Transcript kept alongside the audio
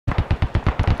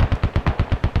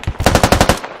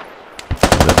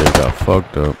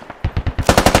fucked up.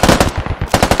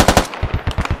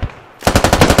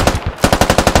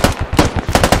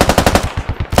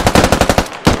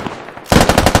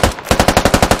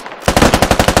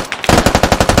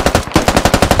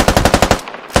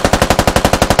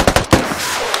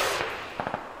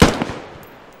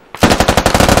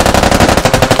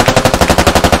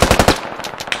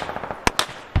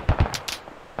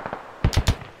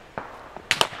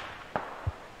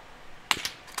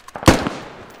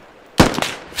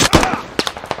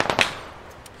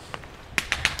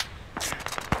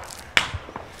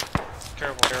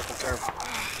 Careful, careful, careful.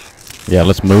 Yeah,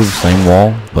 let's move same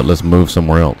wall, but let's move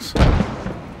somewhere else. Stay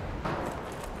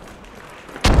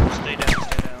down, stay down.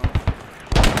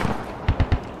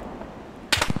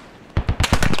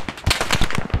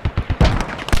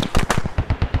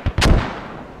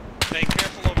 Hey,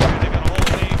 careful over here, they got a whole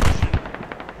team pushing.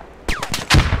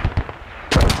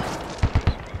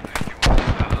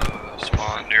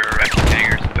 Spawn near wrecking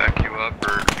hangars to back you up,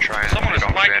 or try and Someone is get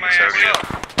on miking my ass up.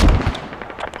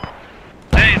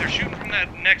 Hey, they're shooting from that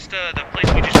next, the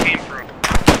place we just came from.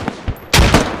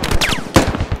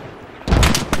 I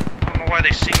don't know why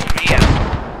they singled me out.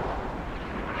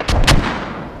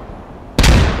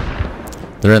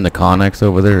 They're in the Connex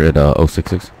over there at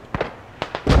 066.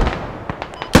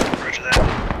 Roger that.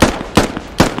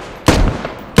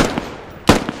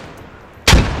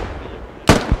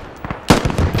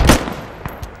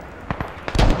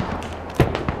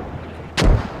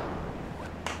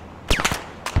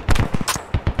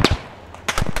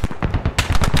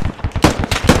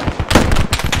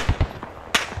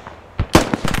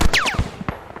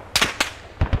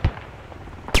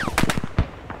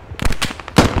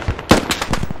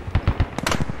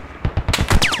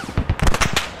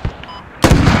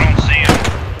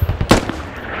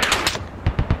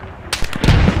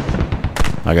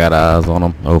 I got eyes on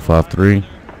them. 053. You still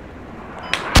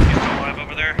alive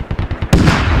over there?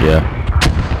 Yeah.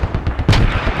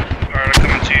 Alright, I'm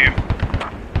coming to you.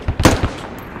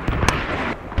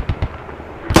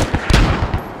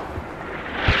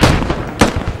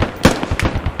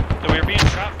 So we were being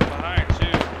shot from behind,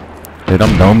 too. Dude,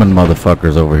 I'm doming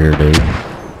motherfuckers over here, dude.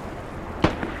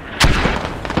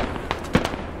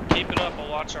 Keep it up, we'll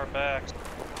watch our backs.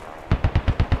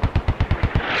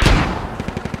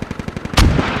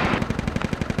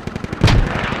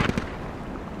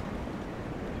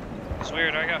 It's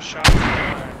weird, I got shot from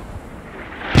behind.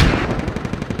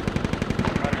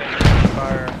 I've been in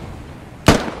fire.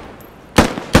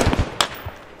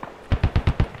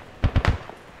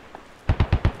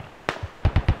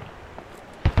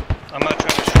 I'm gonna try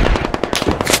to shoot you.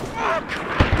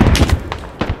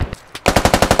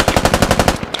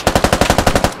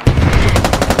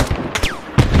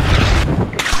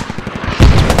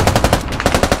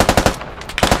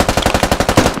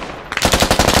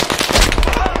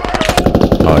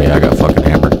 Oh yeah, I got fucking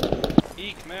hammered.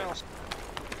 Eek, mouse.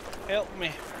 Help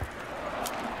me.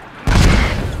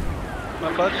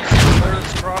 My buddy's there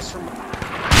across from.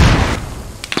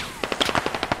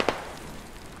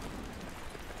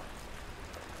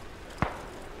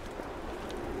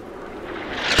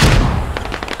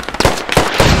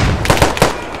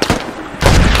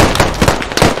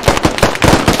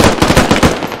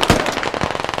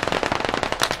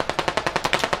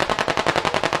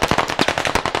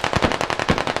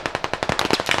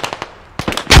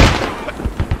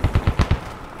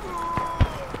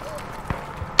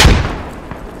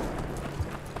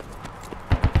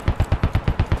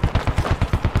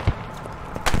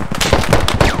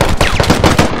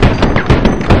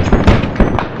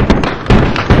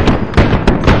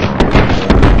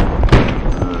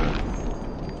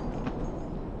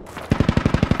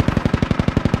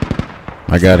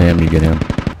 I got him, you get him.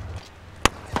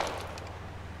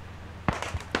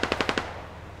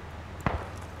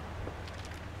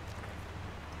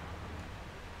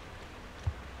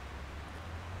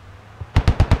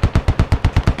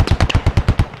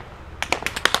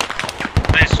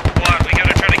 Hey, squad, we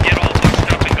gotta try to get all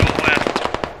pushed up and go left.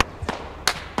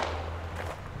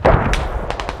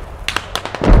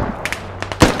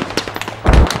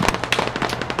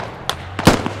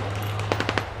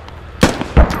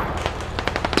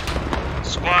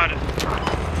 Squad,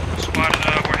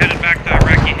 we're headed back to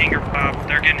Recce Hangar Pop.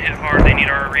 They're getting hit hard. They need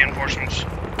our reinforcements.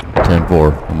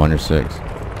 10-4, I'm on your 6. Alright,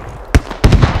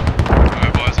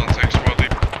 boys, on 6, squad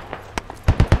lead.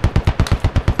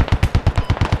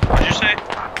 What'd you say?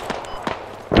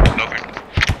 Nothing.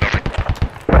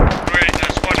 Alright,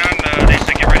 squad 9, they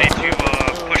said get ready to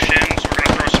push in, so we're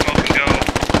gonna throw smoke and go.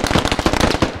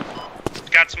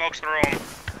 Got smokes, throw them.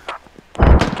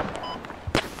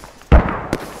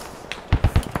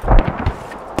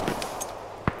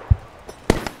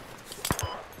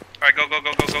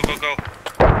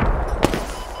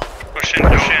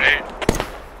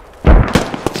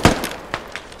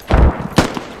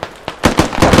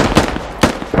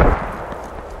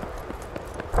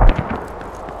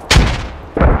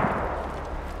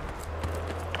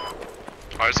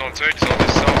 Eyes on tanks on the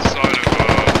south side of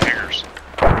hangars.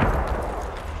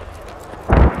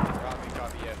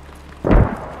 Copy, yeah.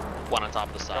 One on top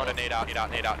of the side. No, nade out.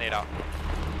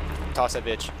 Toss that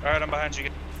bitch. Alright, I'm behind you.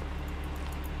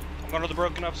 I'm going to the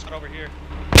broken up side over here.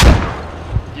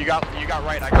 You got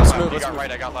right, I got left. You got right,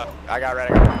 I got left. I got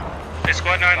right, I got left. Hey,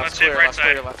 squad 9, let's hit right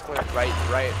side. Left clear. Right.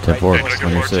 10-4, Right.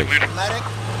 26. Medic.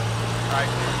 Alright.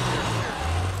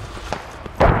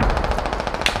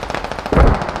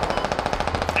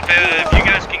 If you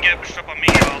guys can get pushed up on me,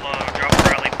 I'll drop a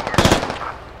rally force.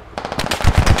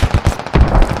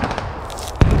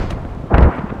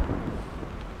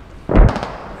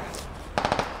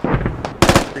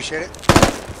 Appreciate it.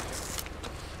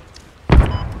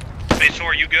 Base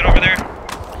 4, you good over there?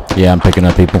 Yeah, I'm picking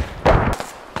up people.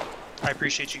 I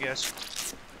appreciate you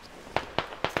guys.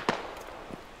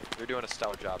 You're doing a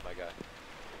stellar job, my guy.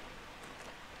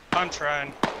 I'm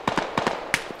trying.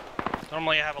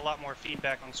 Normally I have a lot more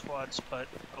feedback on squads, but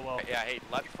oh well. Yeah, hey,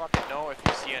 let me fucking know if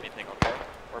you see anything, okay?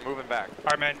 We're moving back.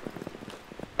 Alright, man.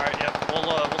 Alright, yeah.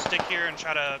 We'll stick here and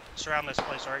try to surround this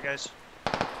place, alright, guys?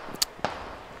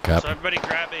 Copy. So everybody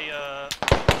grab a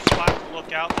spot to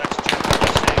look out that's generally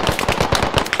safe.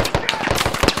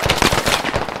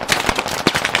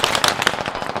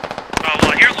 Oh,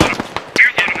 well, here's loading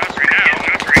us right now.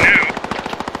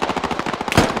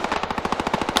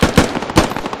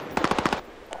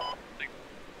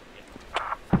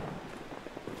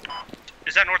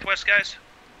 Is that northwest, guys?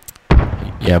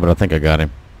 Yeah, but I think I got him.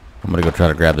 I'm gonna go try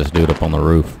to grab this dude up on the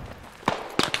roof.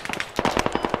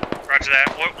 Roger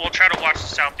that. We'll try to watch the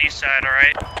southeast side,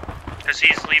 alright? Because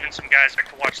he's leaving some guys back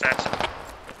to watch that side.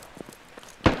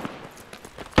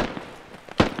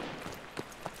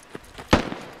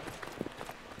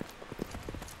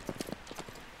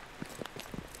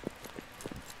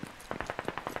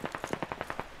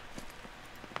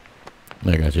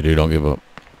 I got you, dude. Don't give up.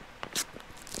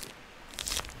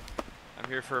 I'm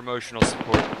here for emotional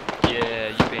support. Yeah,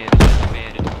 you bandit.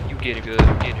 You get him good.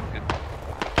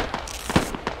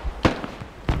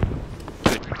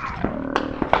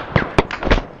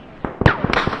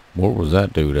 Where was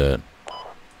that dude at?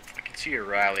 I can see a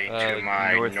rally to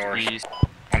my northeast. north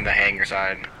on the hangar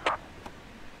side.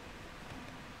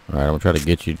 Alright, I'm gonna try to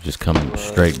get you to just come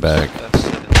straight back. That's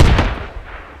it.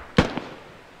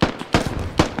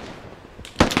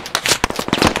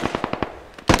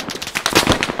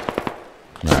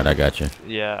 Alright, I got you.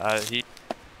 Yeah, I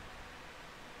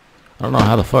don't know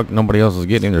how the fuck nobody else is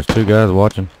getting him. There's two guys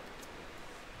watching.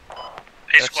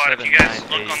 Hey That's squad, if you guys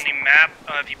look 798. on the map,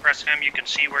 if you press M, you can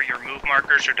see where your move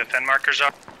markers or defend markers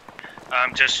are.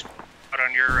 Just put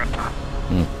on your...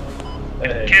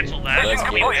 cancel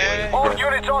that. All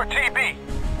units RTB.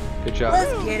 Good job.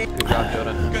 Let's get it. Good job,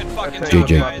 Jonah. Good fucking GG.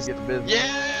 job, guys.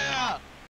 Yeah!